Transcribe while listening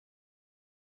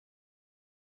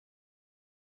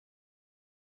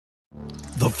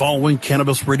The following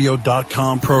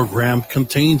CannabisRadio.com program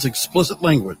contains explicit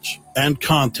language and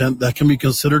content that can be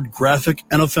considered graphic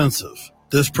and offensive.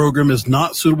 This program is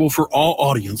not suitable for all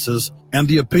audiences, and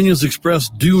the opinions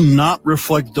expressed do not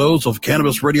reflect those of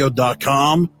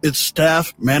CannabisRadio.com, its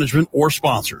staff, management, or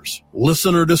sponsors.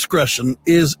 Listener discretion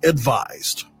is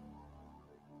advised.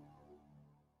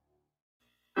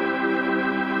 And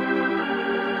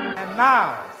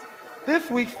now, this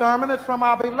week's sermon is from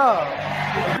our beloved,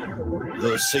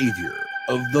 the savior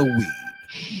of the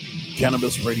weed.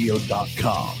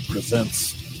 CannabisRadio.com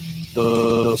presents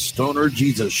the Stoner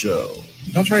Jesus Show.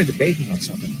 Don't try to debate me on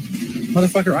something.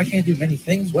 Motherfucker, I can't do many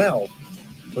things well,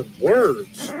 but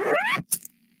words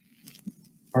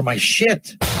are my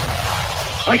shit.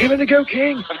 I give it to Go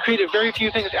King. I've created very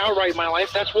few things outright in my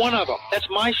life. That's one of them. That's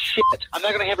my shit. I'm not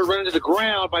going to have it run into the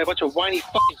ground by a bunch of whiny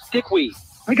fucking dickweed.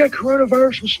 I got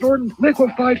coronavirus from snorting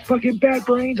liquefied fucking bat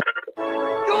brains. Do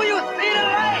you see the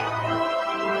light?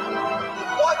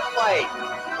 What light?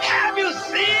 Have you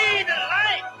seen the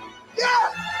light?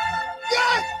 Yes!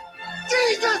 Yes!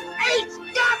 Jesus H.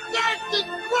 Goddamn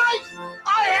Christ!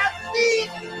 I have seen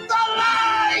the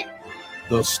light!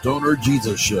 The Stoner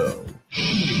Jesus Show.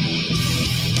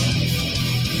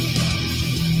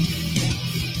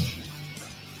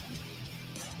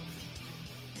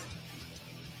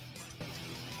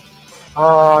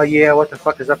 Oh, yeah, what the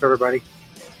fuck is up, everybody?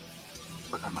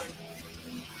 If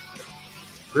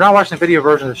you're not watching the video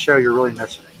version of the show, you're really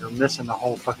missing it. You're missing the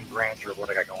whole fucking grandeur of what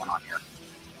I got going on here.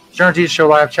 Stoner Jesus Show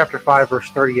Live, Chapter 5, Verse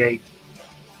 38.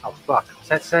 Oh, fuck. What's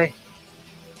that say?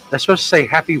 That's supposed to say,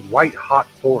 Happy White Hot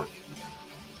 4th.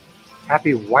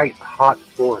 Happy White Hot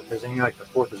 4th. Doesn't mean like the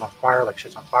 4th is on fire, like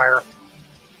shit's on fire.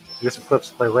 You get some clips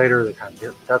to play later that kind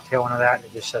of dovetail into that, and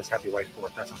it just says Happy White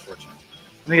 4th. That's unfortunate.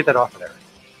 Let me get that off of there.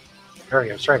 There we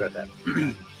go. Sorry about that.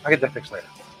 I'll get that fixed later.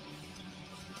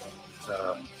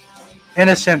 So,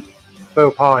 innocent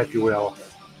faux pas, if you will.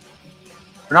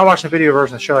 If you're not watching the video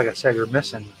version of the show, like I said, you're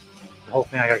missing the whole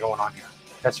thing I got going on here.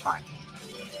 That's fine.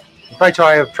 You probably tell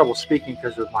I have trouble speaking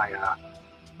because of my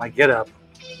my get-up,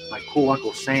 my cool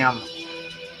Uncle Sam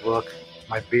look,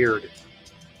 my beard,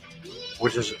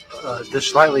 which is just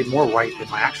slightly more white than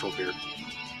my actual beard.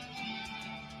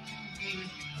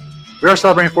 We are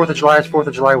celebrating 4th of July. It's 4th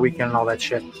of July weekend and all that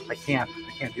shit. I can't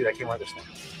do that. I can't wear this thing.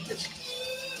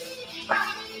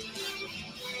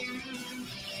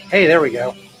 Hey, there we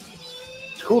go.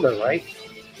 It's cool though, right?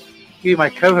 You're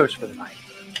my co-host for the night.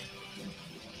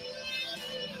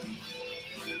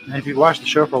 And if you've watched the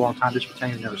show for a long time, just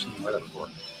pretend you've never seen me wear that before.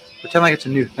 Pretend like it's a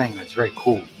new thing. That's very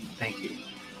cool. Thank you.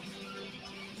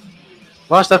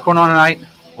 A lot of stuff going on tonight.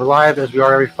 We're live as we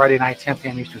are every Friday night, 10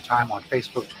 p.m. Eastern Time on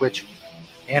Facebook, Twitch,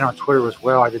 and on Twitter as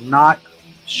well. I did not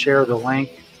share the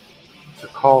link to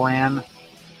call in. I'm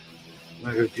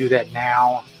going to go do that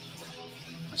now.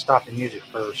 I'm going to stop the music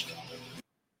first.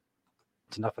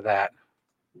 That's enough of that.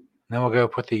 And then we'll go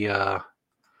put the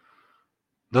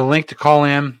link to call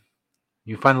in.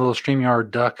 You find the little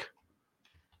StreamYard duck.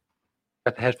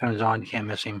 Got the headphones on. You can't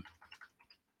miss him.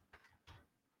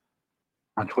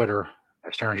 On Twitter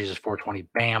at StonerJesus420.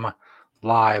 Bam.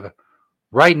 Live.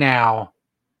 Right now.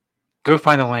 Go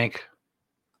find the link.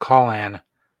 Call in.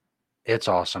 It's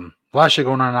awesome. A lot of shit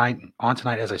going on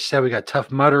tonight. As I said, we got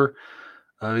Tough Mudder.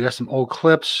 We got some old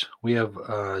clips. We have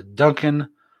Duncan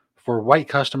for white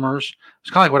customers.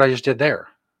 It's kind of like what I just did there.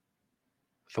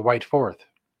 The White 4th.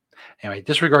 Anyway,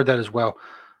 disregard that as well.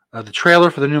 The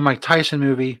trailer for the new Mike Tyson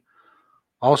movie.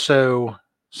 Also,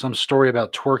 some story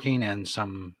about twerking and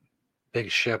some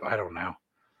big ship. I don't know.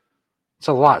 It's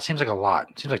a lot. Seems like a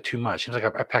lot. Seems like too much. Seems like I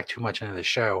packed too much into the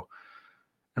show.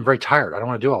 I'm very tired. I don't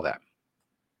want to do all that.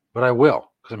 But I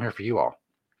will, because I'm here for you all.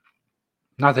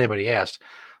 Not that anybody asked,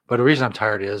 but the reason I'm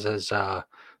tired is the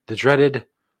dreaded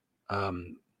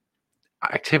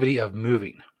activity of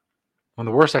moving. One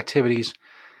of the worst activities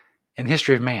in the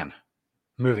history of man.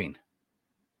 Moving.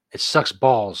 It sucks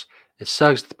balls. It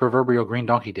sucks the proverbial green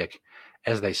donkey dick,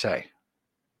 as they say.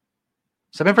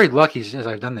 So I've been very lucky as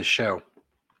I've done this show.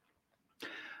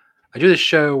 I do this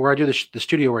show where I do the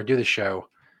studio where I do the show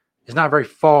is not very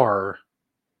far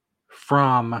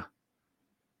from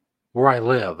where I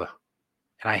live. And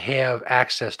I have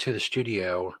access to the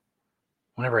studio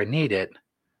whenever I need it.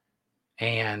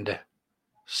 And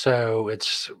so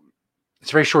it's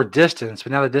a very short distance,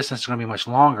 but now the distance is going to be much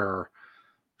longer.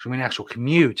 It's going to be an actual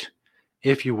commute,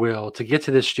 if you will, to get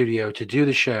to this studio, to do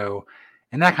the show.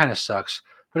 And that kind of sucks.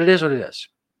 But it is what it is.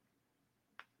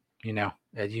 You know,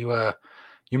 you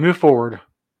move forward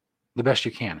the best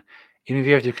you can. Even if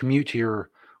you have to commute to your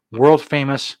world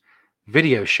famous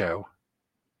video show,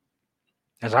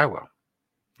 as I will.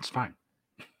 It's fine.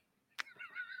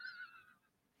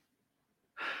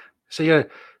 So yeah,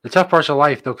 the tough parts of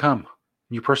life, they'll come.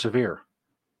 You persevere.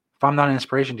 If I'm not an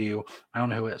inspiration to you, I don't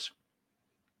know who is.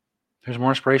 Who's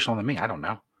more inspirational than me? I don't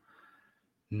know.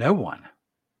 No one.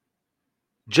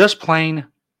 Just plain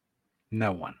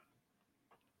no one.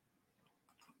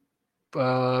 We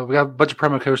got a bunch of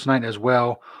promo codes tonight as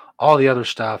well. All the other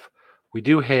stuff. We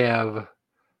do have,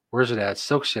 where's it at?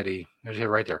 Silk City. There's it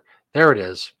right there. There it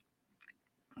is.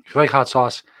 If you like hot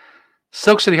sauce,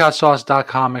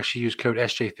 SilkCityHotSauce.com. Make sure you use code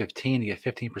SJ15 to get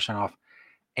 15% off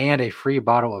and a free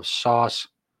bottle of sauce.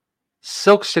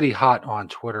 Silk City Hot on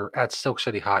Twitter at Silk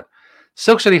City Hot.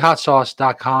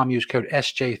 SilkCityHotSauce.com. Use code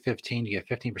SJ15 to get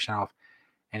 15% off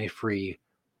and a free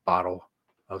bottle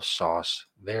of sauce.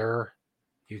 There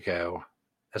you go.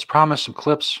 As promised, some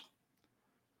clips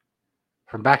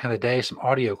from back in the day, some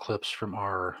audio clips from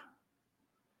our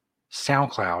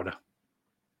SoundCloud.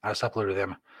 I just uploaded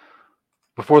them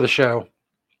before the show.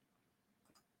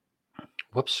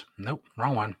 Whoops. Nope.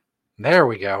 Wrong one. There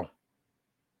we go.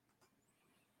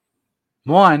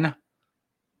 One,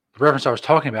 the reference I was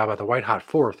talking about the White Hot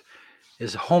 4th,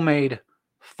 is homemade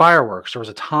fireworks. There was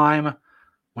a time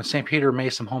when St. Peter made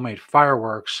some homemade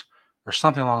fireworks or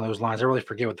something along those lines. I really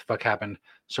forget what the fuck happened.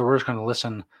 So we're just going to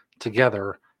listen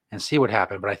together and see what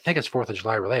happened. But I think it's 4th of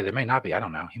July related. It may not be. I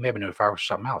don't know. He may have been doing fireworks or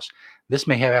something else. This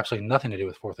may have absolutely nothing to do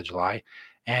with 4th of July.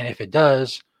 And if it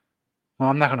does, well,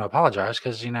 I'm not going to apologize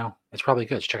because, it's probably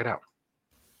good. Check it out.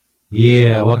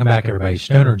 Yeah, welcome back, everybody.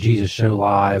 Stoner Jesus Show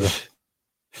Live.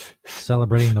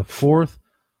 Celebrating the 4th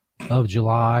of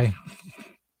July.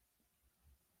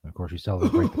 Of course, we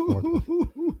celebrate the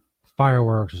 4th with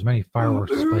fireworks. There's many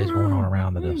fireworks displays going on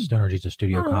around the Stoner Jesus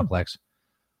Studio Complex.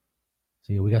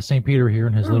 See, we got St. Peter here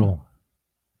in his little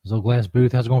glass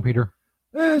booth. How's it going, Peter?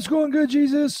 Hey, it's going good,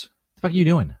 Jesus. What the fuck are you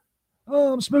doing?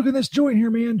 Oh, I'm smoking this joint here,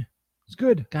 man. It's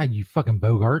good. God, you fucking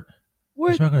Bogart. What?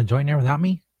 You're smoking a joint there without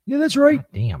me? Yeah, that's right. God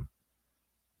damn.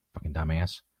 Fucking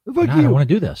dumbass. Fuck No, you. I don't want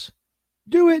to do this.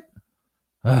 Do it.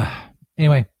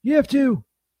 Anyway, You have to.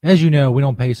 as you know, we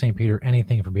don't pay St. Peter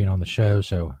anything for being on the show.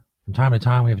 So from time to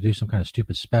time, we have to do some kind of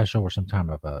stupid special or some type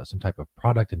of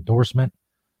product endorsement.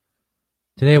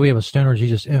 Today, we have a Stoner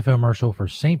Jesus infomercial for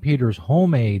St. Peter's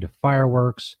homemade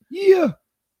fireworks. Yeah.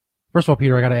 First of all,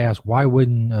 Peter, I got to ask, why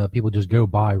wouldn't people just go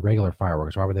buy regular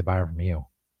fireworks? Why would they buy them from you?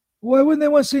 Why wouldn't they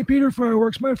want St. Peter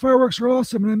fireworks? My fireworks are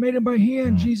awesome, and I made them by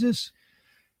hand, Jesus.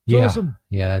 It's awesome.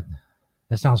 Yeah,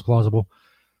 that sounds plausible.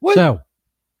 What? So,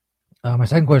 my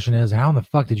second question is, how in the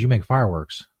fuck did you make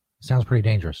fireworks? Sounds pretty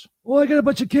dangerous. Well, I got a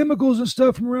bunch of chemicals and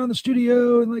stuff from around the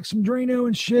studio and like some Drano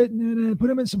and shit, and then I put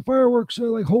them in some fireworks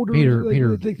like holders.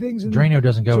 Peter, like things. And Drano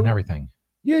doesn't go in everything.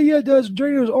 Yeah, it does.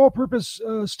 Drano is all-purpose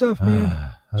stuff,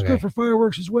 man. It's Okay. good for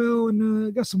fireworks as well,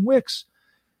 and got some wicks.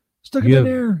 Stuck You them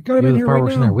in have- there. Got them You in have here the right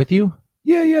fireworks in now. there with you,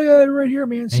 Yeah, right here,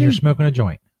 man. and See? you're smoking a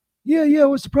joint. Yeah.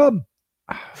 What's the problem?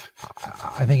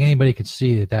 I think anybody could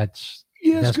see that's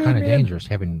Yeah, good, kind of man. dangerous,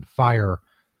 having fire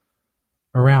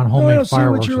around I homemade don't see what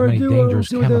fireworks you're with many gonna do. I don't dangerous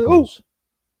see what that- chemicals.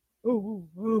 Oh,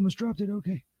 almost dropped it.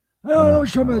 Okay. I don't know what you're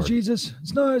talking about, Lord. Jesus.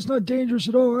 It's not dangerous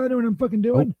at all. I know what I'm fucking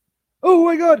doing. Oh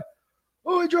my God.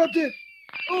 Oh, I dropped it.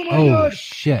 Oh my Oh, God.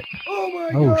 shit. Oh my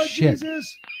Oh, God, shit.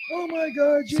 Jesus. Oh my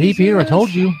God, Jesus. See, Peter, I told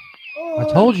you. Oh,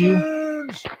 I told it you.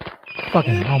 burns.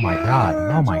 Fucking, It oh my God. Oh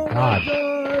burns. my Oh God.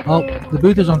 God. Oh, the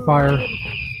booth is on fire.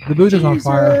 The booth is on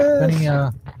fire.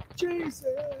 If Jesus.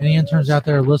 any interns out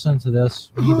there listening to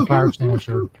this, we need the fire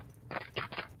extinguisher.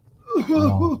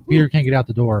 Oh, Peter can't get out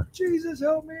the door. Jesus,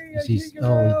 help me. I He's, can't get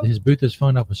out. his booth is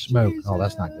filling up with smoke. Oh,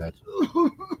 that's not good.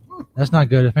 That's not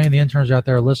good. If any of the interns out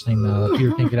there listening,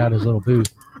 Peter can't get out of his little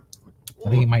booth. I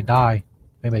think he might die.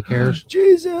 If anybody cares.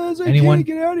 Jesus, I Anyone? can't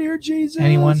get out of here, Jesus.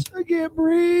 Anyone? I can't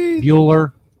breathe.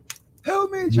 Bueller.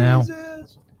 Help me, No.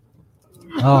 Jesus.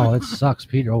 Oh, it sucks,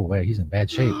 Peter. Oh, wait, he's in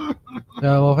bad shape.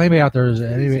 Well, if anybody out there is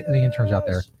any interns out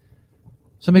there,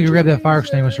 somebody could grab that fire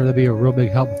extinguisher. That'd be a real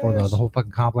big help before the whole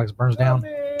fucking complex burns down.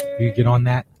 You could get on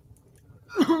that.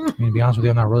 I mean, to be honest with you,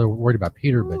 I'm not really worried about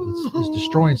Peter, but it's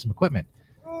destroying some equipment.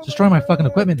 It's destroying my fucking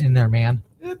equipment in there, man.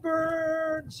 It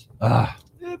burns. Ugh.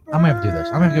 It burns. I'm gonna have to do this.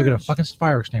 I'm gonna have to go get a fucking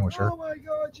fire extinguisher, Oh my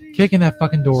God, Jesus. kick in that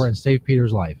fucking door, and save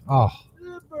Peter's life. Oh,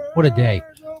 It burns. what a day.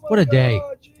 Oh my What a day.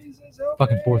 God, Jesus, help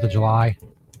fucking me. 4th of July.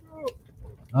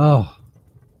 Oh,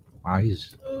 wow,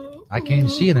 I can't even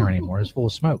see in there anymore. It's full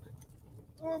of smoke.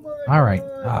 Oh my All right.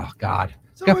 God. Oh, God. I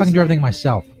Someone gotta fucking do everything save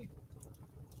myself. me.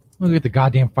 I'm gonna get the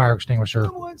goddamn fire extinguisher.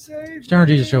 Someone save Stoner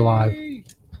Jesus Show Live.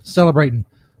 Celebrating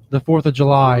the 4th of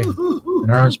July in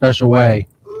our own special way.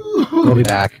 We'll be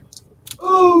back.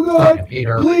 Oh God, Fucking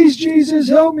Peter. please, Jesus,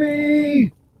 help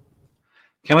me.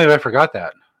 Can't believe I forgot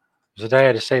that. It was the day I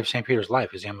had to save St. Peter's life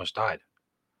because he almost died.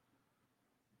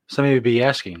 Some of you would be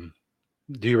asking,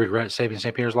 Do you regret saving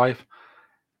St. Peter's life?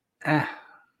 I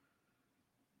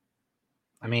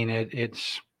mean,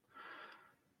 it's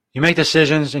you make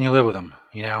decisions and you live with them.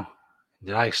 You know,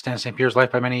 did I extend St. Peter's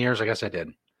life by many years? I guess I did.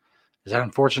 Is that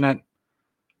unfortunate?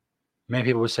 Many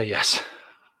people would say yes.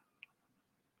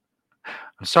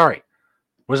 I'm sorry.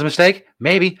 Was it a mistake?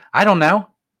 Maybe. I don't know.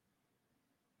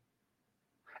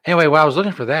 Anyway, while I was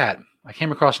looking for that, I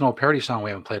came across an old parody song we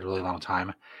haven't played in a really long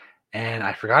time, and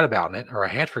I forgot about it, or I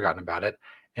had forgotten about it,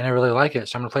 and I really like it,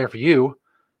 so I'm going to play it for you.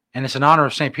 And it's in honor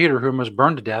of St. Peter, who was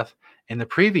burned to death in the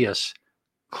previous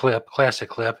clip, classic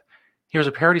clip. Here's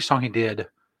a parody song he did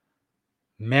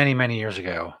many, many years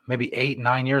ago, maybe 8,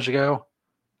 9 years ago.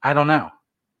 I don't know.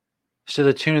 It's to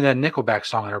the tune of that Nickelback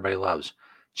song that everybody loves.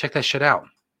 Check that shit out.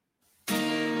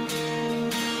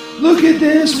 Look at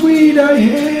this weed I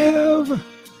have.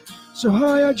 So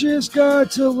high I just got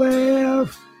to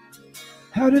laugh.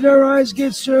 How did our eyes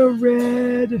get so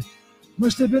red?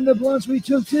 Must have been the blunts we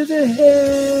took to the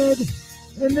head.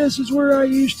 And this is where I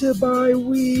used to buy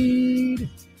weed.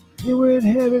 It would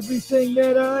have everything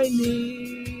that I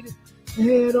need.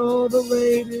 It had all the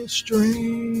latest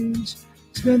strains.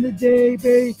 Spend the day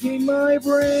baking my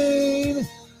brain.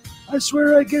 I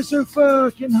swear I get so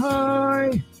fucking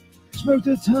high. Smoked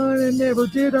a ton and never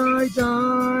did I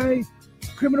die.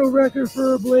 Criminal record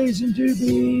for blazing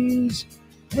doobies.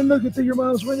 And looking through your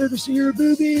mom's window to see your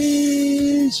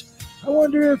boobies. I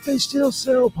wonder if they still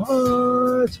sell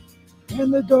pot.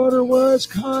 And the daughter was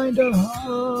kinda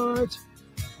hot.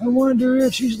 I wonder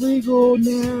if she's legal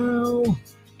now.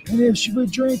 And if she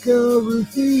would drink a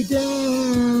roofie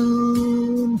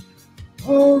down.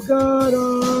 Oh God,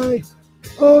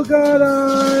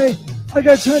 I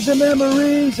got tons of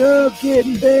memories of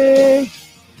getting baked.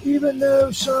 Even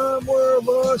though some were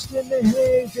lost in the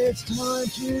haze, it's time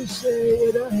to say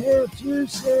it, I have to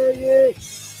say it.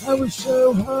 I was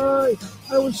so high,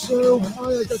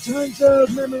 I got tons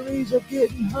of memories of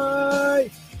getting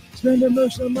high. Spending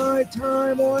most of my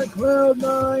time on cloud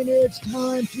 9, it's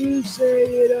time to say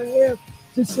it, I have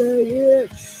to say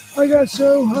it. I got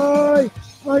so high.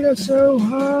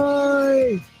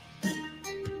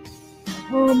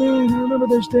 Oh man, I remember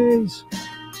those days.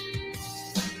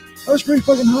 I was pretty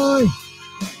fucking high.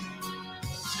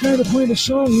 It's kind of the point of the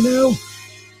song, you know?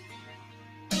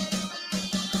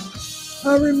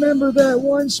 I remember that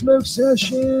one smoke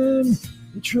session.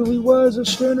 It truly was a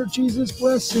stoner Jesus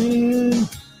blessing.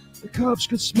 The cops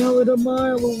could smell it a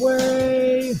mile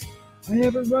away. I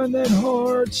haven't run that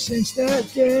hard since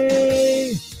that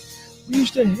day. We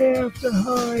used to have to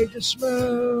hide to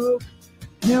smoke.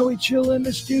 Now we chill in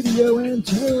the studio and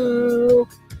toke.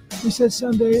 We said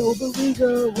someday it'll be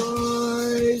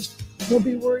legalized. Don't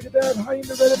be worried about hiding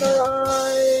the red in our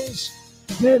eyes.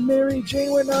 Met Mary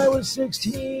Jane when I was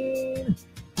 16.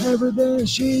 Ever then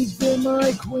she's been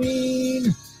my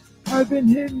queen. I've been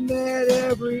hitting that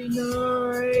every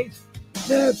night.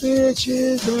 That bitch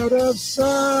is out of sight.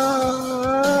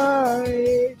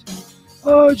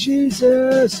 Oh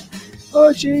Jesus,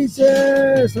 I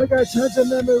got tons of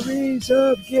memories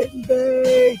of getting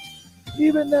baked.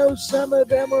 Even though some of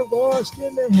them were lost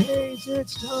in the haze,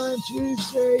 it's time to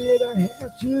say it, I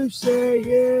have to say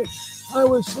it. I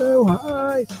was so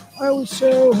high,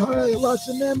 lots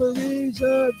of memories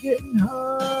of getting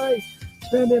high.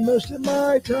 Spending most of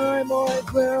my time on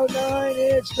cloud 9,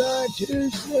 it's time to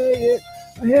say it,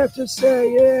 I have to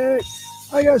say it.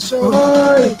 I got so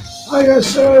high, I got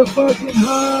so fucking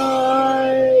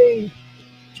high.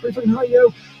 It's pretty fucking high,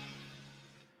 yo.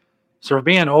 So for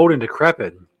being old and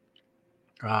decrepit,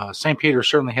 St. Peter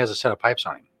certainly has a set of pipes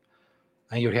on him.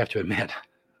 I think you would have to admit.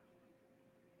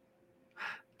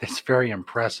 That's very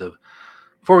impressive.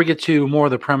 Before we get to more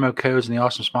of the promo codes and the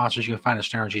awesome sponsors, you can find at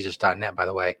stonerjesus.net, by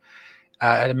the way.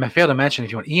 I failed to mention,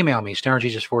 if you want to email me,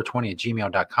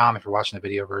 stonerjesus420@gmail.com if you're watching the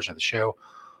video version of the show.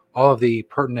 All of the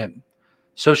pertinent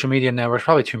social media networks,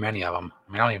 probably too many of them.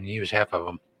 I mean, I don't even use half of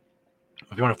them.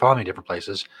 If you want to follow me in different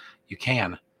places, you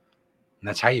can. And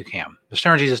that's how you can. The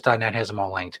stonerjesus.net has them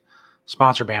all linked.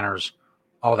 Sponsor banners,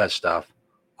 all that stuff.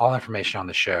 All information on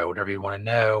the show, whatever you want to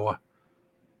know.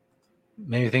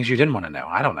 Maybe things you didn't want to know.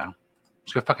 I don't know.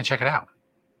 Just go fucking check it out.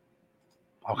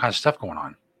 All kinds of stuff going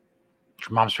on. It's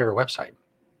your mom's favorite website.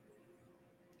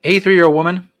 83-year-old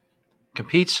woman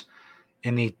competes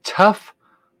in the Tough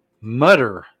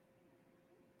Mudder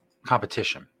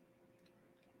competition.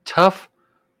 Tough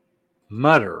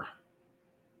Mudder.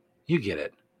 You get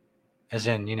it. As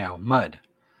in, mud.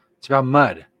 It's about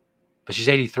mud. But she's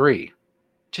 83.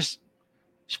 Just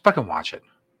fucking watch it.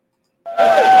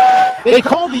 They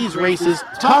call these races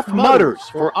Tough Mudders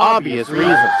for obvious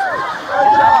reasons.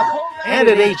 And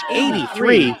at age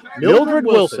 83, Mildred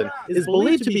Wilson is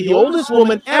believed to be the oldest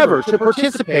woman ever to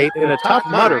participate in a Tough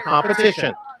Mudder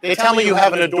competition. They tell me you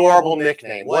have an adorable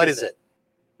nickname. What is it?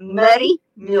 Muddy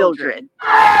Mildred.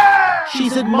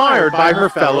 She's admired by her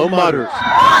fellow mudders.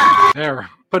 They're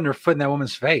putting her foot in that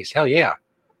woman's face. Hell yeah.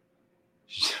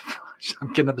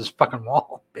 I'm getting up this fucking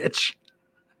wall, bitch.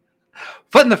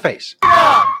 Foot in the face.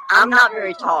 I'm not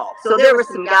very tall, so there were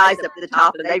some guys up at the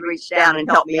top, and they reached down and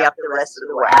helped me up the rest of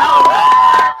the way.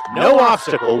 No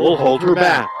obstacle will hold her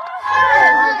back.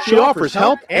 She offers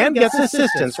help and gets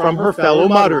assistance from her fellow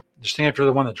mudders. Just stand for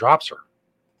the one that drops her.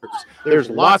 There's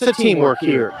lots of teamwork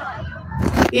here.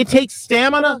 It takes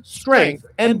stamina, strength,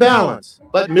 and balance.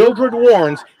 But Mildred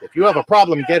warns, if you have a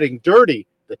problem getting dirty,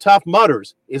 the Tough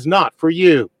Mudders is not for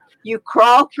you. You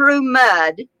crawl through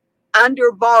mud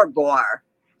under barbed wire.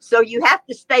 So you have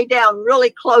to stay down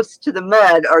really close to the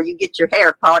mud or you get your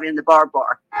hair caught in the barbed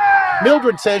wire.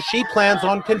 Mildred says she plans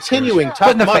on continuing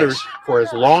Tough Mudders for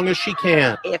as long as she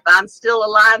can. If I'm still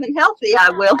alive and healthy,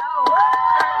 I will.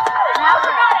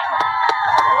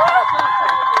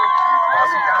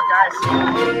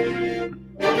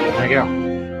 There you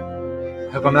go.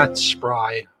 I hope I'm not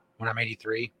spry when I'm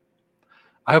 83.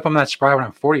 I hope I'm not spry when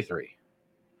I'm 43.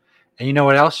 And you know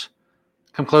what else?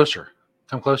 Come closer.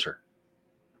 Come closer.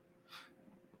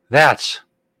 That's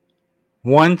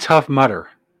one Tough Mudder.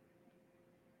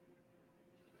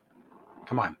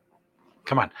 Come on.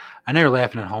 Come on. I know you're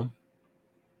laughing at home.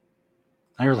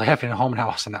 I know you're laughing at home and how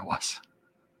awesome that was.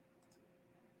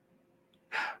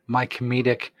 My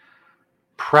comedic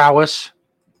prowess,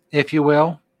 if you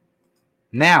will.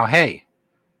 Now, hey,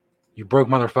 you broke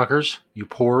motherfuckers, you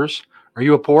poors. Are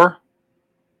you a poor?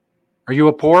 Are you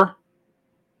a poor?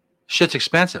 Shit's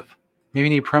expensive. Maybe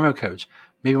you need promo codes.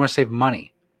 Maybe you want to save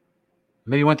money.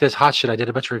 Maybe you want this hot shit I did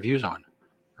a bunch of reviews on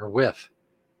or with.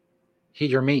 Heat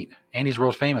Your Meat. Andy's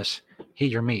world famous.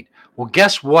 Heat Your Meat. Well,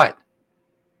 guess what?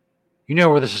 You know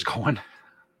where this is going.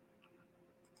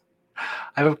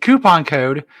 I have a coupon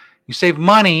code. You save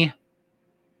money.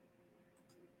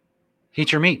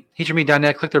 Heat Your Meat.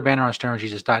 HeatYourMeat.net. Click their banner on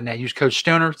StonerJesus.net. Use code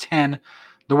STONER10,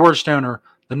 the word STONER,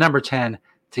 the number 10,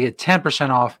 to get 10%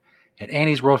 off at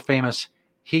Andy's world famous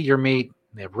Heat Your Meat.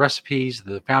 They have recipes,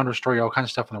 the founder story, all kinds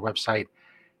of stuff on their website,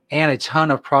 and a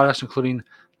ton of products, including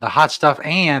the hot stuff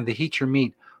and the Heat Your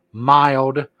Meat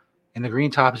mild in the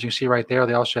green top, as you can see right there.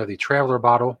 They also have the Traveler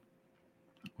bottle,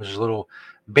 which is a little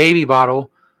baby bottle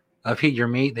of Heat Your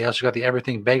Meat. They also got the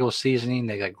Everything Bagel Seasoning.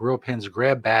 They got Grill Pins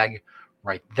grab bag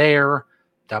right there.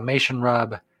 Dalmatian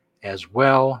rub as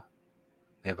well.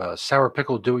 They have a sour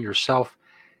pickle do-it-yourself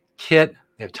kit.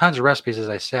 They have tons of recipes. As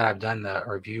I said, I've done the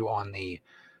review on the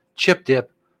chip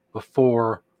dip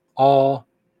before. All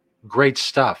great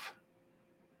stuff.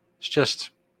 It's just,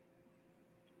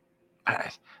 I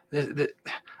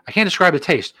can't describe the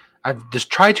taste. I've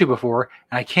just tried to before,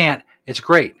 and I can't. It's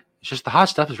great. It's just the hot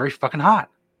stuff is very fucking hot.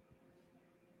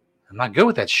 I'm not good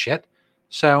with that shit.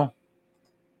 So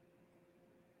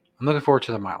I'm looking forward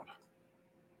to the mild.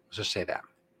 Let's just say that.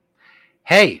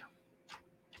 Hey,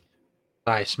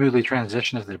 I smoothly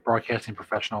transition as the broadcasting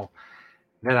professional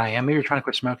that I am. Maybe you're trying to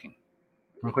quit smoking.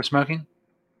 You want to quit smoking?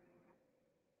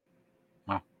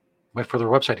 Well, wait for their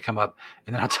website to come up,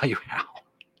 and then I'll tell you how.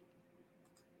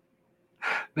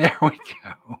 There we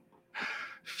go.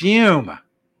 Fume.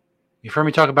 You've heard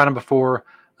me talk about them before.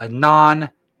 A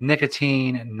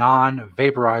non-nicotine,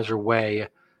 non-vaporizer way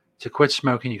to quit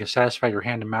smoking. You can satisfy your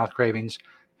hand and mouth cravings,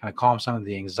 kind of calm some of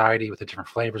the anxiety with the different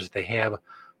flavors that they have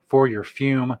for your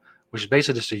fume, which is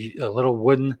basically just a little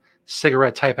wooden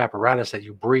cigarette type apparatus that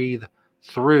you breathe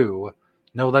through.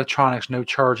 No electronics, no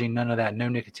charging, none of that, no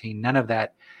nicotine, none of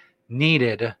that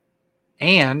needed.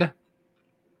 And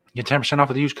get 10% off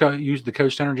with use the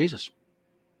code Stoner Jesus.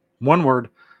 One word,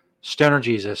 Stoner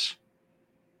Jesus.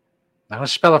 I'm going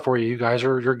to spell it for you. You guys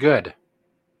you're good.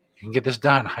 You can get this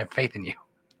done. I have faith in you.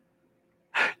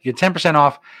 You get 10%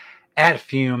 off at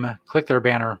Fume. Click their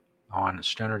banner on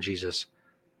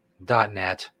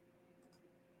StonerJesus.net.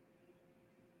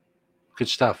 Good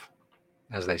stuff,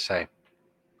 as they say.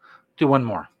 Do one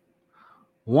more.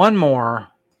 One more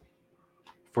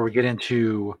before we get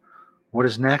into what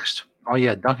is next. Oh,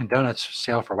 yeah, Dunkin' Donuts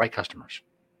sale for white customers.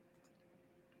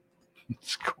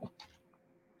 It's cool.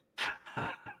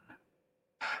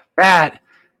 That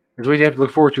is what you have to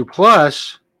look forward to.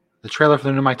 Plus, the trailer for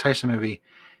the new Mike Tyson movie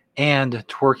and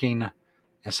twerking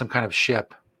in some kind of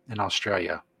ship in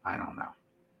Australia. I don't know.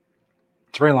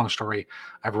 It's a very long story.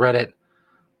 I've read it.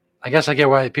 I guess I get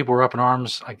why people were up in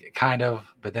arms, kind of.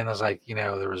 But then I was like,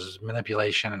 there was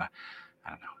manipulation. And I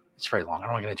don't know. It's very long. I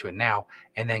don't want to get into it now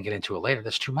and then get into it later.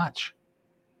 That's too much.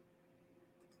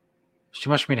 It's too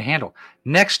much for me to handle.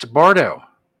 Next, Bardo.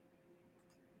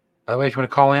 By the way, if you want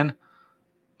to call in,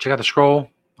 check out the scroll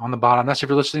on the bottom. That's if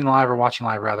you're listening live or watching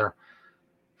live, rather.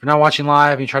 If you're not watching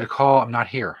live and you try to call, I'm not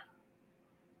here.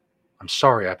 I'm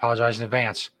sorry. I apologize in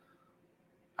advance.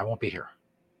 I won't be here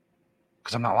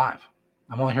because I'm not live.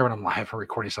 I'm only here when I'm live or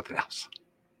recording something else.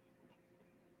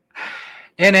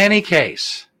 In any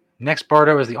case, Next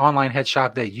Bardo is the online head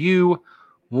shop that you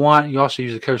want. You also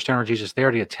use the code Stoner Jesus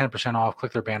there to get 10% off.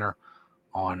 Click their banner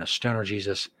on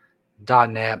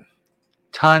stonerjesus.net.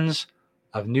 Tons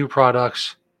of new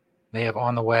products they have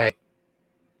on the way.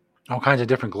 All kinds of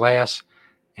different glass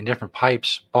and different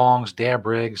pipes, bongs, dab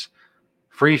rigs.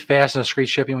 Free, fast, and discreet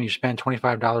shipping when you spend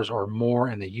 $25 or more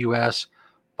in the U.S.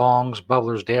 Bongs,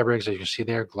 bubblers, dab rigs, as you can see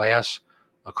there, glass,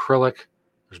 acrylic.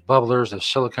 There's bubblers, there's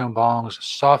silicone bongs,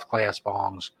 soft glass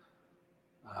bongs.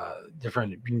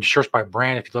 Different, you can search by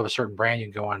brand. If you love a certain brand,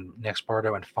 you can go on Next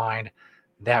Bardo and find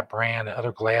that brand.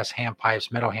 Other glass hand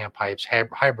pipes, metal hand pipes,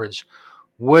 hybrids,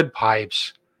 wood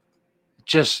pipes.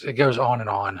 Just, it goes on and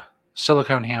on.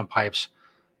 Silicone hand pipes,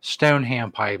 stone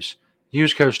hand pipes.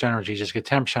 Use code Stoner Jesus. Get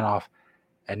 10% off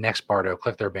at Next Bardo.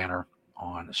 Click their banner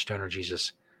on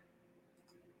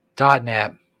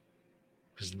stonerjesus.net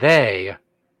because they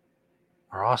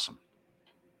are awesome.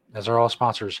 As are all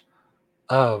sponsors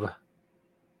of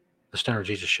the Stoner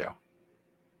Jesus Show.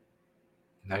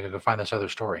 Now I gotta go find this other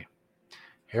story.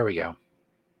 Here we go.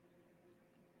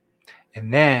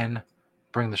 And then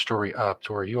bring the story up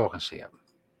to where you all can see it.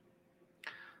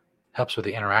 Helps with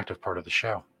the interactive part of the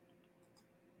show.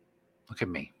 Look at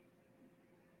me.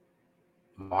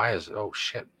 Why is it? Oh,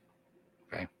 shit.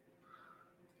 Okay.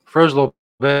 Froze a little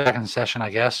bit back in session, I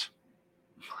guess.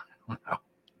 I don't know.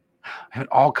 I had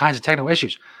all kinds of technical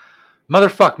issues.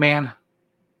 Motherfuck, man.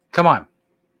 Come on.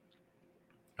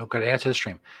 Okay, to add to the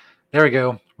stream. There we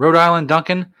go. Rhode Island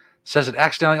Duncan says it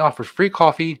accidentally offered free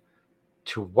coffee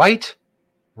to white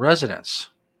residents.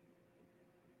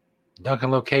 Duncan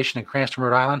location in Cranston,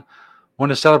 Rhode Island,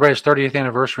 wanted to celebrate its 30th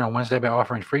anniversary on Wednesday by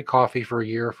offering free coffee for a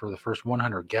year for the first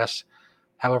 100 guests.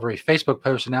 However, a Facebook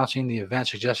post announcing the event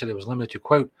suggested it was limited to,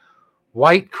 quote,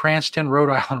 white Cranston, Rhode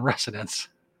Island residents.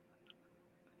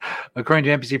 According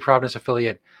to NBC Providence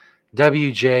affiliate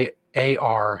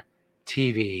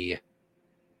WJAR-TV.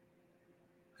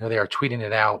 They are tweeting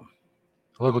it out.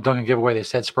 A local Dunkin' giveaway, they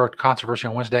said, sparked controversy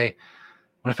on Wednesday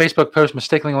when a Facebook post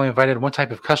mistakenly only invited one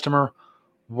type of customer,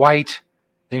 white.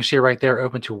 Then you see it right there,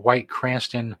 open to white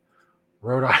Cranston,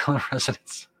 Rhode Island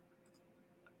residents.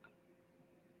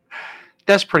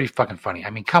 That's pretty fucking funny.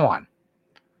 I mean, come on.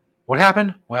 What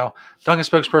happened? Well, Dunkin'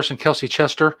 spokesperson Kelsey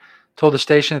Chester told the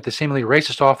station that the seemingly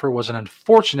racist offer was an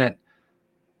unfortunate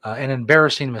and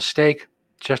embarrassing mistake.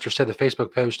 Chester said the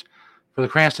Facebook post for the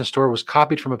Cranston store was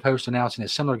copied from a post announcing a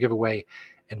similar giveaway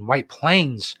in White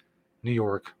Plains, New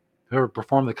York. Whoever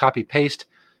performed the copy-paste,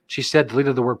 she said,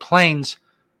 deleted the word plains,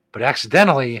 but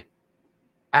accidentally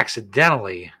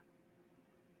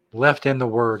left in the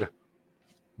word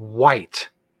white.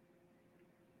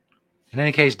 In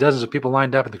any case, dozens of people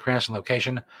lined up at the Cranston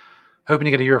location, hoping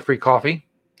to get a year of free coffee.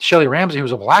 Shelley Ramsey, who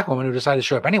was a black woman who decided to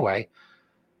show up anyway,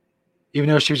 even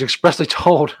though she was expressly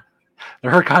told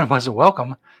that her kind wasn't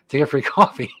welcome to get free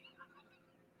coffee.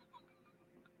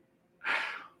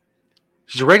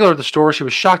 She's a regular at the store. She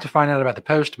was shocked to find out about the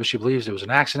post, but she believes it was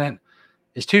an accident.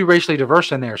 It's too racially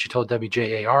diverse in there, she told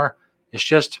WJAR. It's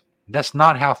just, that's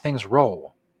not how things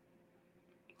roll.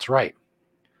 That's right.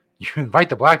 You invite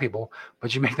the black people,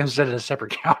 but you make them sit at a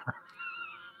separate counter.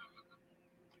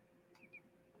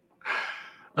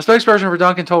 A spokesperson for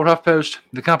Dunkin' told HuffPost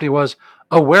the company was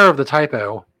aware of the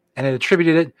typo and it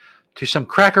attributed it to some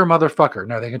cracker motherfucker.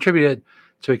 No, they contributed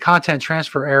to a content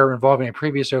transfer error involving a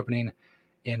previous opening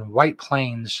in White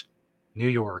Plains, New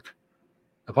York.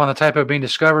 Upon the typo being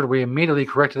discovered, we immediately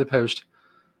corrected the post,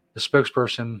 the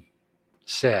spokesperson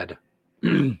said.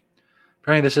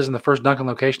 Apparently, this isn't the first Dunkin'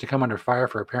 location to come under fire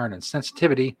for apparent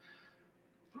insensitivity.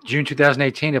 June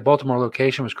 2018, a Baltimore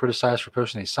location was criticized for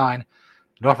posting a sign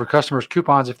and offered customers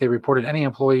coupons if they reported any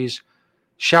employees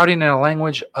shouting in a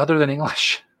language other than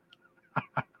English.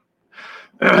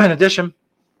 In addition,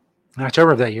 in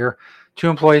October of that year, 2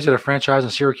 employees at a franchise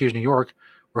in Syracuse, New York,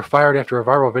 were fired after a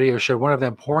viral video showed one of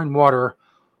them pouring water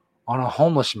on a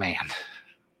homeless man.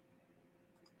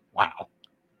 Wow.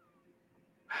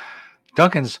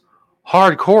 Dunkin's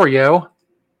hardcore, yo.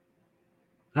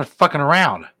 Not fucking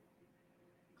around.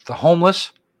 The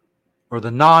homeless or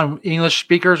the non-English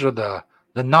speakers or the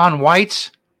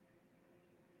non-whites.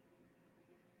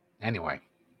 Anyway.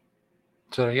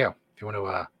 So there you go. If you want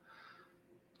to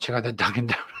check out the Dunkin'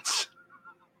 Donuts.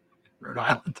 Rhode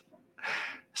Island.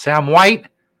 Say I'm white.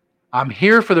 I'm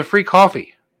here for the free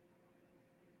coffee.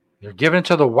 You're giving it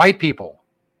to the white people.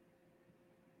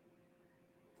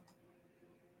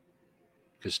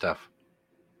 Good stuff.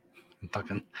 I'm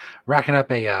fucking racking up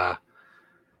a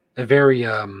very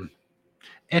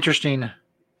interesting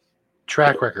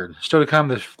track record. Still to come,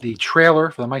 the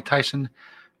trailer for the Mike Tyson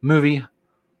movie,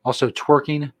 also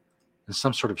twerking in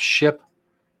some sort of ship.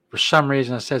 For some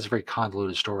reason, it says it's a very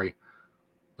convoluted story.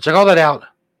 We'll check all that out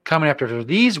coming after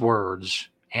these words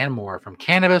and more from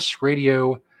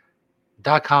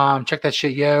CannabisRadio.com. Check that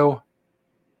shit, yo.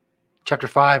 Chapter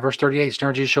 5, verse 38,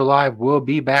 Stoner Jesus Show Live. We'll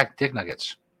be back, Dick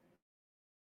Nuggets.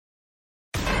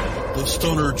 The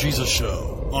Stoner Jesus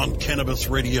Show on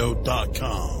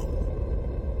CannabisRadio.com.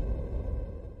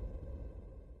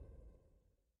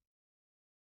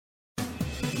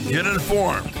 Get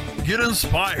informed, get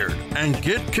inspired, and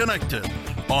get connected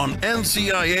on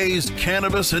NCIA's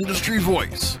Cannabis Industry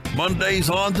Voice. Mondays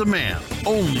on demand,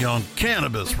 only on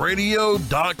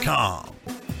CannabisRadio.com.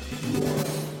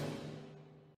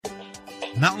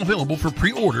 Now available for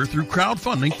pre-order through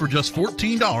crowdfunding for just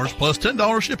 $14 plus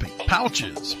 $10 shipping.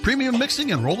 Pouches, premium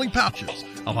mixing and rolling pouches,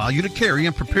 allow you to carry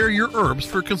and prepare your herbs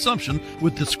for consumption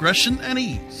with discretion and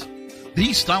ease.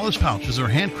 These stylish pouches are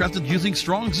handcrafted using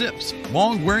strong zips,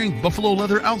 long-wearing buffalo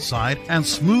leather outside, and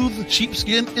smooth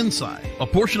sheepskin inside. A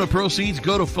portion of proceeds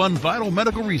go to fund vital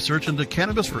medical research into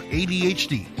cannabis for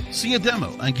ADHD. See a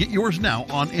demo and get yours now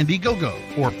on Indiegogo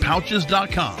or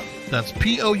Pouches.com. That's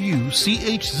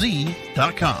POUCHZ.com.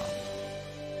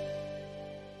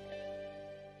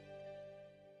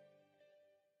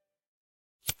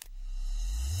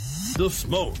 The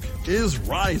smoke is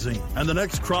rising, and the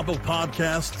next crop of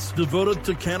podcasts devoted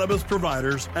to cannabis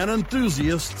providers and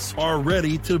enthusiasts are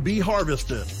ready to be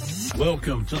harvested.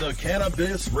 Welcome to the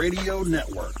Cannabis Radio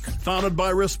Network, founded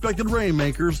by respected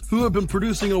rainmakers who have been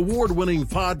producing award-winning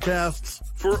podcasts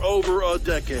for over a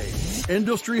decade.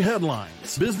 Industry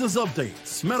headlines, business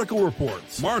updates, medical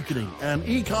reports, marketing, and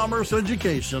e-commerce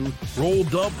education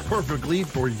rolled up perfectly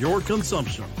for your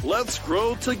consumption. Let's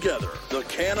grow together. The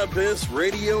Cannabis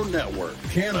Radio Network.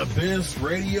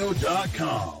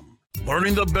 CannabisRadio.com.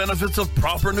 Learning the benefits of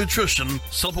proper nutrition,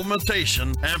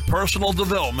 supplementation, and personal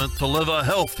development to live a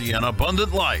healthy and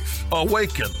abundant life.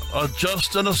 Awaken,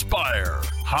 adjust, and aspire.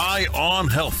 High on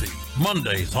Healthy.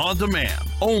 Mondays on demand.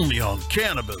 Only on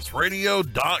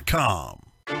CannabisRadio.com.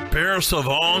 Bear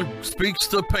Savong speaks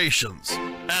to patients,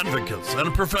 advocates,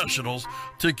 and professionals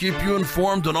to keep you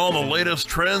informed on all the latest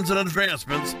trends and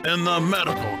advancements in the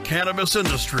medical cannabis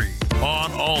industry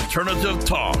on Alternative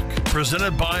Talk,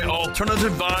 presented by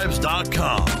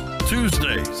AlternativeVibes.com.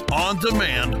 Tuesdays on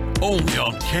demand, only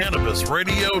on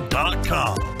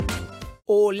CannabisRadio.com.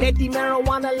 Oh, let the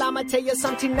marijuana llama tell you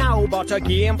something now about a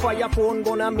game for your phone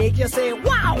gonna make you say,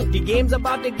 wow! The game's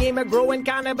about the game of growing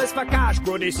cannabis for cash.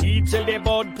 Grow the seed, sell the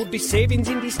bud, put the savings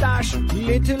in the stash.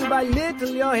 Little by little,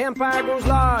 your empire grows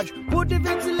large. Put the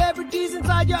big celebrities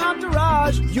inside your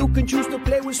entourage. You can choose to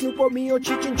play with Snoop or me or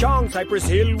Cheech and Chong. Cypress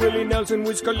Hill, Willie Nelson,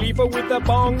 Wiz Khalifa with a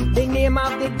bong. The name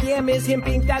of the game is Hemp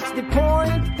Inc., that's the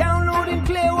point. Download and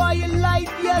play while you light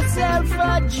yourself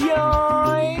a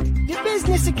joint. The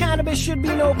business of cannabis should be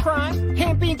no crime.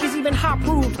 Hemp Inc. is even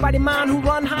hot-proofed by the man who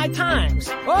run High Times.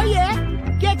 Oh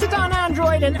yeah? Get it on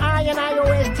Android and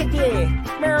iOS today.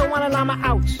 Marijuana llama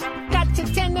out. Got to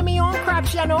tend to me own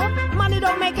crops, you know. Money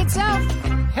don't make itself.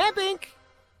 Hemp Inc.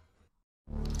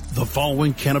 The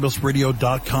following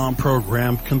CannabisRadio.com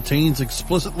program contains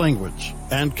explicit language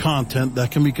and content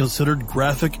that can be considered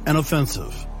graphic and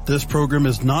offensive. This program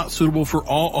is not suitable for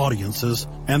all audiences,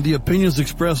 and the opinions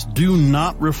expressed do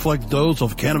not reflect those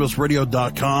of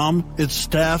CannabisRadio.com, its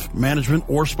staff, management,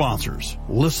 or sponsors.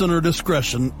 Listener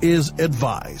discretion is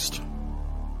advised.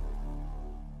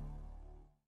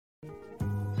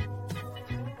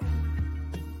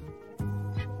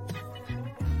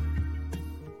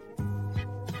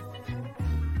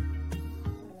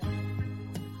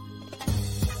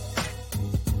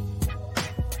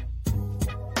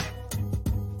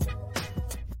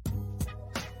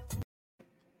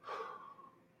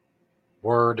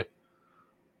 Word.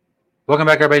 Welcome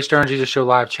back, everybody. Stoner Jesus Show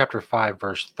Live, Chapter 5,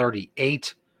 Verse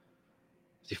 38.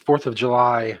 The 4th of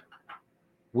July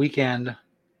weekend,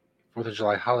 4th of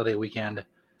July holiday weekend,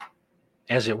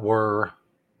 as it were.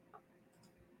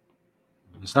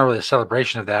 It's not really a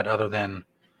celebration of that, other than,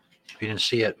 if you didn't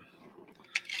see it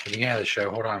at the beginning of the show,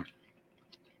 hold on.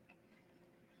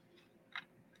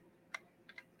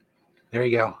 There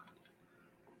you go.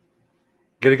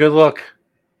 Get a good look.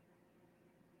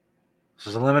 This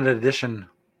is a limited edition,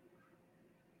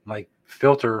 like,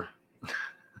 filter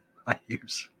I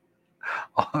use.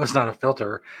 Oh, it's not a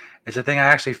filter. It's a thing I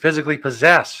actually physically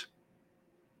possess.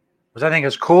 Which I think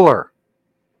is cooler.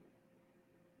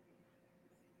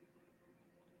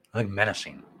 I think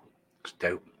menacing. It's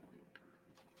dope.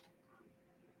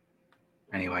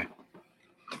 Anyway, what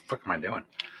the fuck am I doing?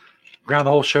 Ground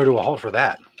the whole show to a halt for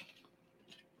that.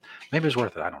 Maybe it's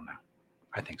worth it. I don't know.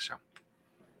 I think so.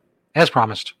 As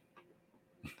promised,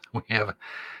 we have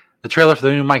the trailer for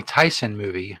the new Mike Tyson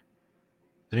movie,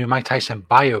 the new Mike Tyson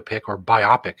biopic or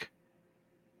biopic,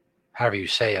 however you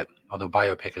say it, although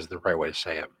biopic is the right way to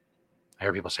say it. I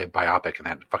hear people say biopic, and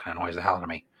that fucking annoys the hell out of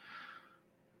me.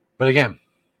 But again,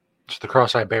 it's the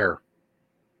cross I bear,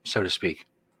 so to speak.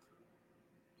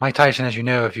 Mike Tyson, as you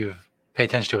know, if you've paid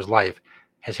attention to his life,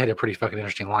 has had a pretty fucking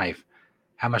interesting life.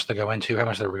 How much to go into, how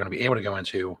much that we're going to be able to go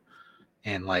into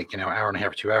in like, hour and a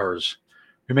half or 2 hours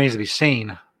remains to be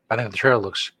seen. But I think the trailer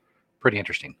looks pretty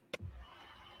interesting.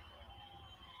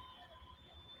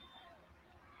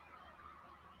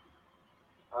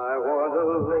 I want to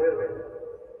live.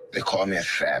 They call me a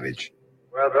savage.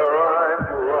 Whether I'm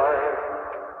right,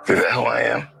 For the hell I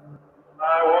am.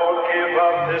 I won't give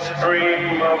up this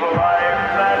dream of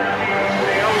life that keeps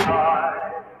me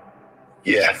alive.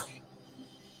 Yeah.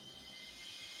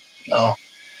 No.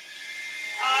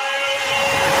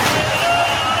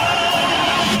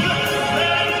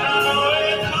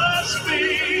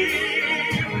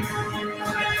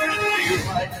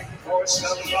 For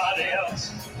somebody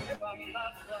else, if I'm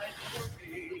not right for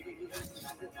me,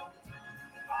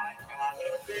 I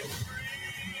gotta be free.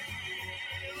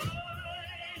 I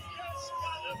just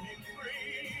gotta be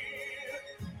free.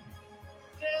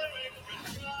 Daring to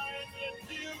try and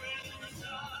do it.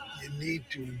 You need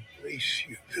to embrace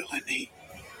your villainy.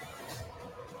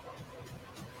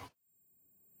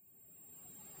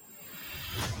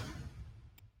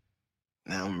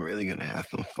 Now I'm really gonna have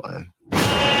some fun.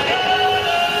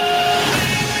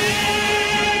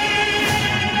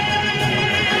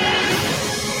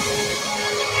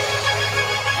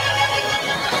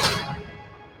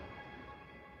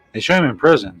 They show him in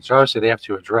prison, so obviously they have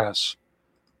to address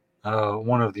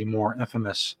one of the more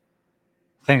infamous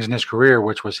things in his career,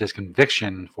 which was his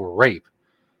conviction for rape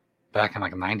back in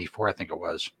like 94, I think it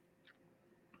was.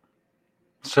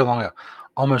 So long ago.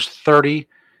 Almost 30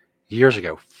 years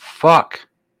ago. Fuck.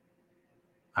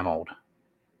 I'm old.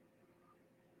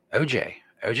 OJ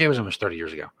was almost 30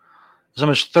 years ago. It was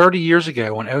almost 30 years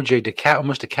ago when OJ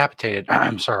almost decapitated,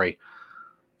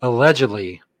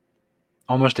 allegedly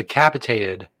almost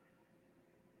decapitated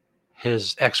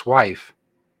his ex-wife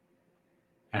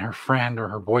and her friend or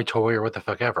her boy toy or what the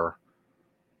fuck ever.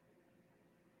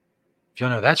 If you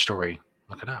don't know that story,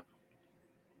 look it up.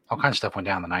 All kinds of stuff went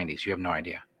down in the 90s. You have no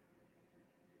idea.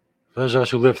 For those of us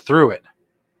who lived through it,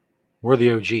 we're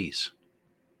the OGs.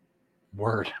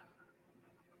 Word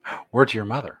to your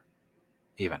mother,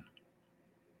 even.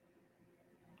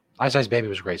 Ice Ice Baby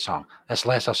was a great song. That's the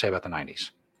last I'll say about the 90s.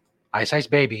 Ice Ice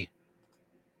Baby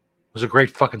was a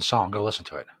great fucking song. Go listen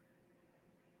to it.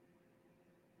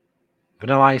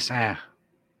 Vanilla Ice, I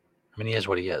mean, he is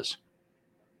what he is.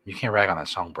 You can't rag on that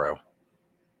song, bro.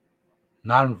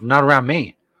 Not around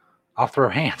me. I'll throw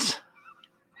hands.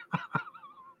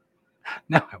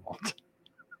 No, I won't.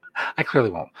 I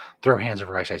clearly won't throw hands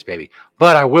over Ice Ice Baby.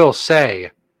 But I will say,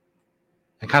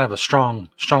 in kind of a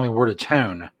strongly worded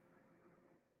tone,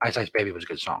 Ice Ice Baby was a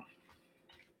good song.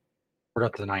 We're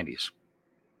up to the 90s.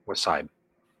 West Side.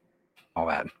 All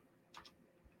that.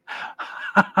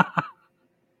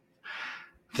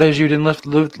 For those of you who didn't live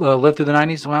through the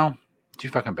 90s, well, too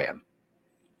fucking bad.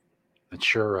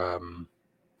 It's your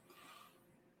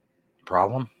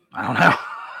problem? I don't know.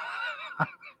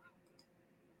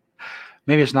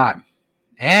 Maybe it's not.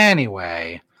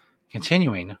 Anyway,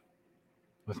 continuing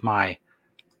with my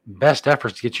best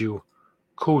efforts to get you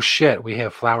cool shit, we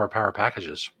have Flower Power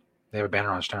Packages. They have a banner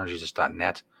on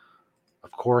stonerjesus.net,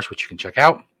 of course, which you can check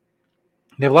out.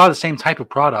 They have a lot of the same type of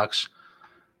products,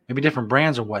 maybe different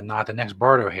brands and whatnot that Next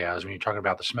Bardo has when you're talking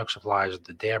about the smoke supplies,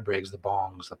 the dab rigs, the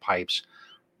bongs, the pipes,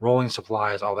 rolling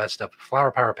supplies, all that stuff.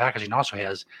 Flower Power Packaging also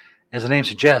has, as the name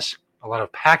suggests, a lot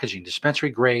of packaging, dispensary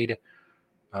grade,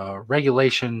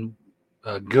 regulation,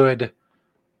 good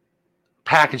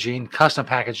packaging, custom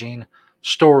packaging,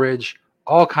 storage,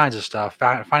 all kinds of stuff.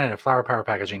 Find it at Flower Power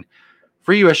Packaging.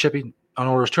 Free U.S. shipping on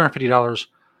orders $250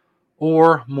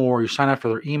 or more. You sign up for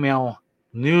their email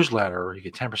newsletter, you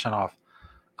get 10% off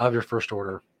of your first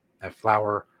order at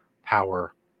Flower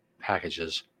Power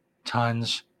Packages.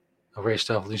 Tons of great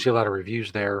stuff. You see a lot of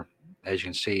reviews there, as you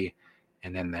can see.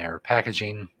 And then their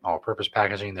packaging, all-purpose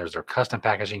packaging. There's their custom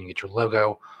packaging. You get your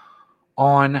logo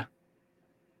on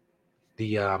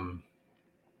the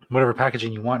whatever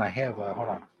packaging you want. I have, hold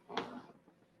on.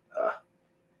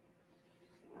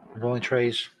 Rolling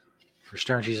trays. for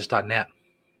stonerjesus.net.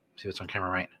 See what's on camera,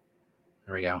 right?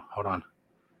 There we go. Hold on.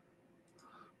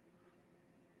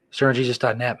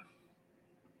 stonerjesus.net.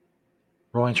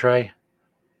 Rolling tray.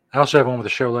 I also have one with the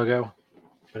show logo,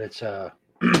 but it's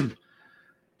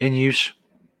in use,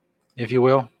 if you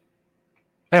will.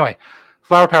 Anyway,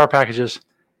 Flower Power packages.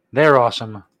 They're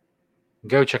awesome.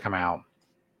 Go check them out.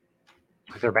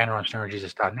 Click their banner on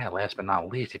stonerjesus.net. Last but not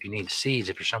least, if you need seeds,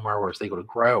 if you're somewhere where it's legal to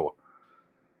grow,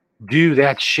 do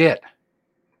that shit.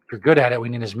 If you're good at it, we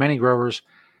need as many growers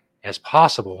as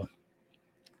possible.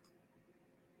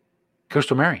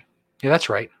 Coastal Mary. Yeah, that's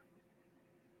right.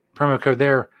 Promo code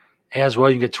there as well.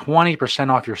 You can get 20%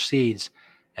 off your seeds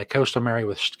at Coastal Mary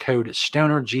with code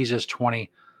StonerJesus20.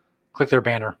 Click their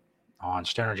banner on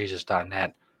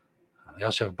stonerjesus.net. They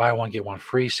also have buy one, get one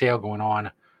free sale going on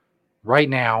right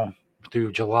now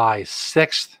through July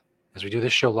 6th. As we do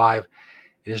this show live,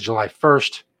 it is July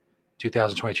 1st,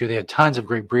 2022. They have tons of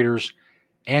great breeders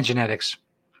and genetics.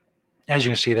 As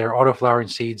you can see there, autoflowering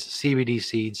seeds, CBD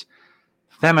seeds,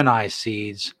 feminized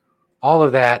seeds, all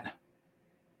of that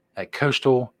at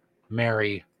Coastal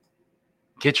Mary.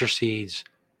 Get your seeds.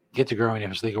 Get to growing if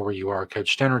it's legal where you are. Code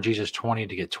StonerJesus20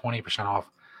 to get 20%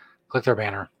 off. Click their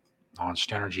banner on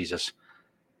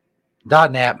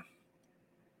stonerjesus.net.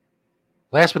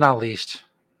 Last but not least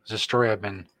is a story I've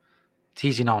been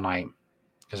teasing all night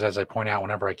because, as I point out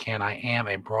whenever I can, I am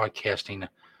a broadcasting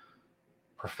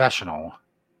professional.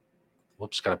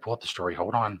 Whoops, got to pull up the story.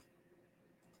 Hold on.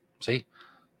 See?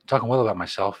 Talking well about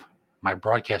myself, my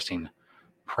broadcasting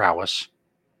prowess.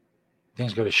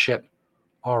 Things go to shit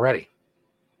already.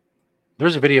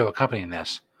 There's a video accompanying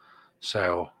this,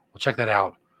 so we'll check that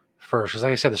out first. Because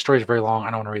like I said, the story is very long.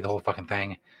 I don't want to read the whole fucking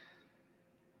thing.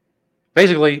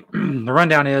 Basically, the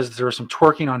rundown is there was some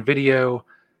twerking on video.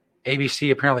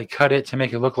 ABC apparently cut it to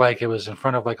make it look like it was in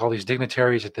front of like all these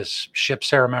dignitaries at this ship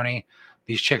ceremony.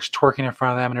 These chicks twerking in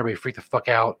front of them, and everybody freaked the fuck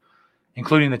out,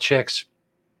 including the chicks.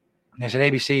 And they said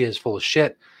ABC is full of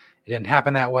shit. It didn't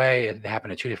happen that way. It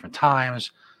happened at 2 different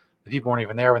times. The people weren't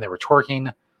even there when they were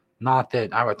twerking. Not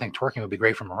that I would think twerking would be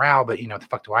great for morale, but what the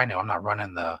fuck do I know? I'm not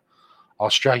running the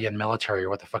Australian military or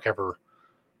what the fuck ever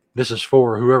this is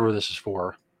for, whoever this is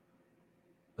for.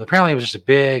 But apparently it was just a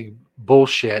big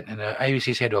bullshit, and the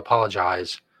ABC had to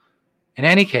apologize. In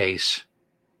any case,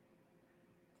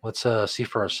 let's see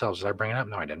for ourselves. Did I bring it up?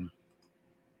 No, I didn't.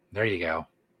 There you go.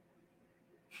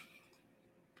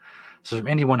 So from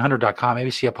Indy100.com,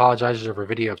 ABC apologizes over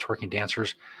video of twerking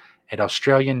dancers at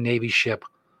Australian Navy ship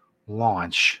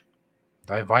launch.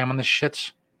 Do I have volume on this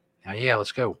shits? Yeah,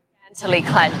 let's go. Scantily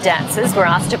clad dancers were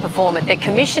asked to perform at the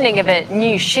commissioning of a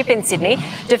new ship in Sydney.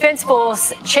 Defence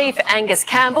Force Chief Angus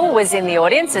Campbell was in the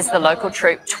audience as the local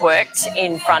troop twerked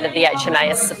in front of the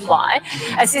HMAS Supply.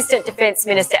 Assistant Defence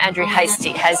Minister Andrew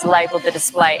Hastie has labelled the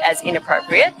display as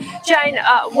inappropriate. Jane,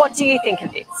 what do you think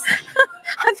of this?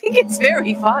 I think it's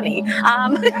very funny.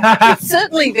 It's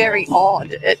certainly very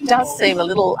odd. It does seem a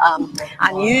little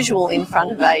unusual in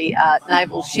front of a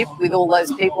naval ship with all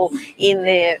those people in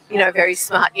their, very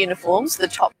smart uniforms. The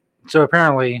top. So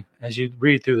apparently, as you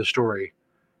read through the story,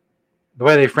 the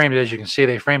way they framed it, as you can see,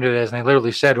 they framed it as, and they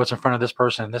literally said what's in front of this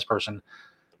person and this person.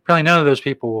 Apparently, none of those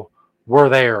people were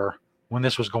there when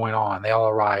this was going on. They all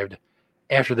arrived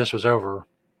after this was over.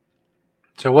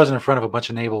 So it wasn't in front of a bunch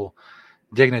of naval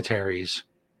dignitaries.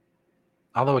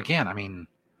 Although again,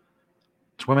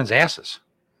 it's women's asses.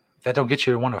 If that don't get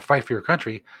you to want to fight for your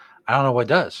country, I don't know what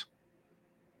does.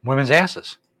 Women's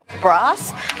asses.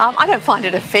 Brass. I don't find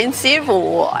it offensive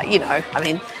or,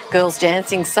 girls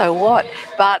dancing, so what?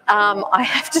 But I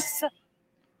have to say.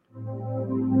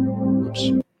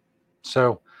 Oops.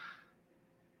 So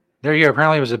there you go.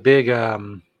 Apparently it was a big,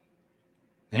 and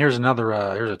here's another,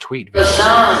 here's a tweet.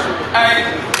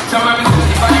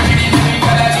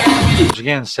 Which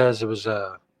again says it was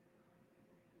the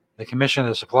commission of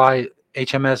the supply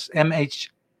HMAS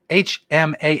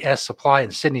Supply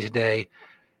in Sydney today,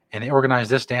 and they organized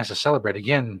this dance to celebrate,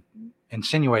 again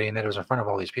insinuating that it was in front of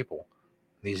all these people,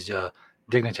 these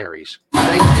dignitaries.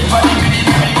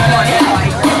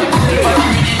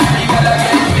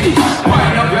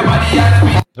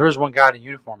 There is one guy in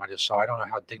uniform I just saw. I don't know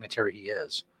how dignitary he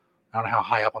is. I don't know how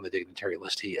high up on the dignitary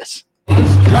list he is.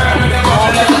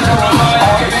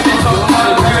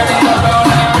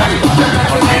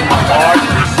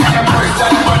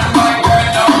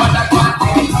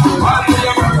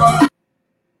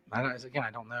 Again,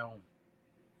 I don't know.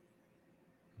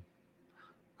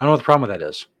 I don't know what the problem with that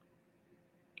is.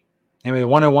 Anyway, the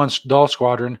 101 Doll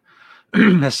Squadron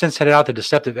has since headed out the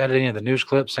deceptive editing of the news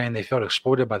clip, saying they felt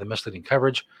exploited by the misleading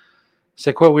coverage.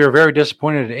 Said, quote, "We are very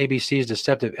disappointed at ABC's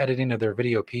deceptive editing of their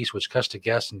video piece, which cuts to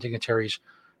guests and dignitaries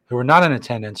who were not in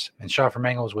attendance and shot from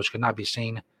angles which could not be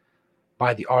seen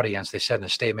by the audience," they said in a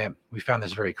statement. "We found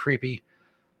this very creepy."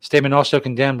 Statement also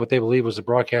condemned what they believe was the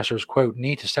broadcasters' quote,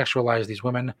 "need to sexualize these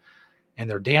women in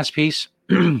their dance piece."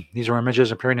 These are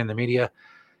images appearing in the media,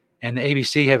 and the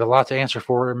ABC have a lot to answer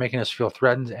for, making us feel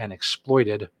threatened and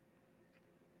exploited.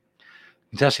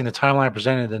 Contesting the timeline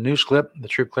presented in the news clip, the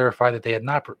troupe clarified that they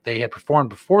had performed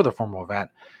before the formal event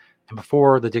and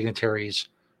before the dignitaries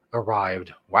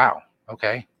arrived. Wow.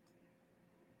 Okay.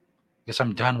 Guess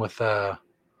I'm done with that.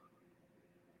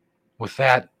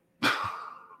 Did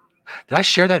I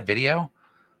share that video?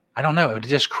 I don't know. It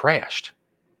just crashed.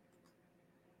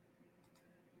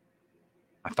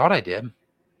 I thought I did.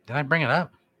 Did I bring it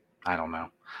up? I don't know.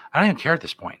 I don't even care at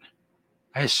this point.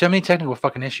 I had so many technical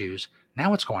fucking issues. Now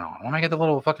what's going on? Why am I get the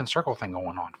little fucking circle thing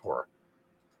going on for?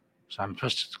 So I'm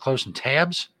supposed to close some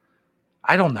tabs?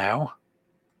 I don't know.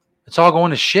 It's all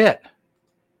going to shit.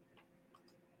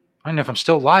 I don't know if I'm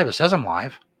still live. It says I'm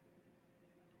live.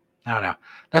 I don't know.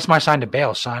 That's my sign to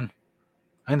bail, son.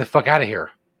 I'm the fuck out of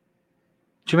here.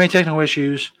 Too many technical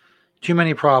issues. Too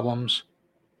many problems.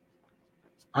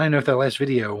 I don't know if that last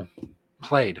video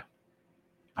played.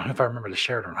 I don't know if I remember to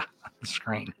share it or not on the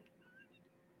screen.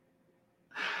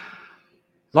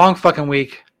 Long fucking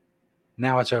week.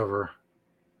 Now it's over.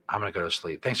 I'm going to go to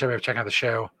sleep. Thanks everybody for checking out the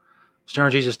show.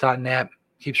 StonerJesus.net.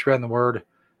 Keep spreading the word.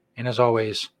 And as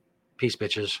always, peace,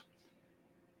 bitches.